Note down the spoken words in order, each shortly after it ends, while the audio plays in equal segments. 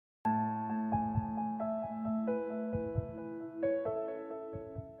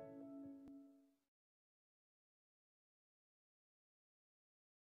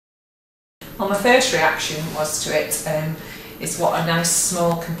Well, my first reaction was to it is what a nice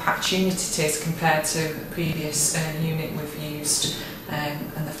small compact unit it is compared to the previous unit we've used,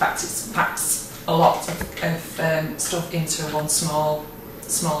 and the fact it packs a lot of stuff into one small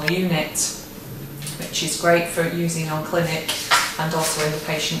unit, which is great for using on clinic and also in the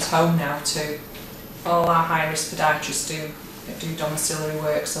patient's home now too. All our high-risk podiatrists do domiciliary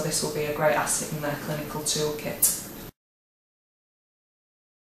work, so this will be a great asset in their clinical toolkit.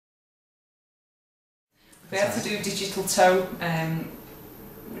 We have to do digital toe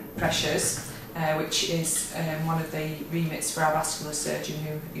pressures, which is one of the remits for our vascular surgeon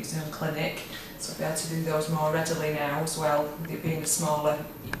who uses in clinic. So we'll be able to do those more readily now as well, with it being a smaller,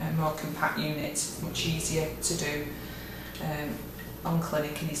 more compact unit. It's much easier to do on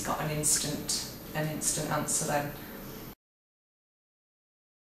clinic, and he's got an instant answer then.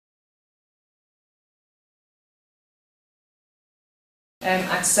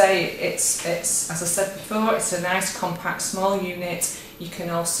 I'd say it's, as I said before, it's a nice compact small unit. You can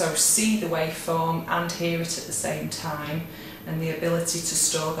also see the waveform and hear it at the same time, and the ability to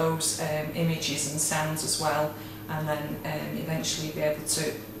store those images and sounds as well, and then eventually be able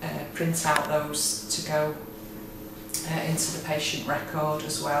to print out those to go into the patient record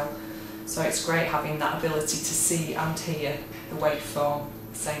as well. So it's great having that ability to see and hear the waveform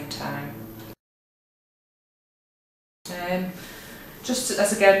at the same time. Just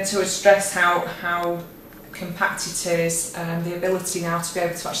as again to stress how compact it is, the ability now to be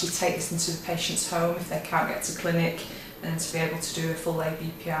able to actually take this into the patient's home if they can't get to clinic, and to be able to do a full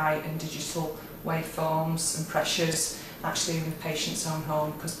ABI and digital waveforms and pressures actually in the patient's own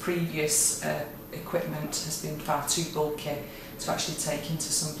home, because previous equipment has been far too bulky to actually take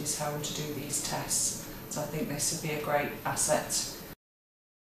into somebody's home to do these tests. So I think this would be a great asset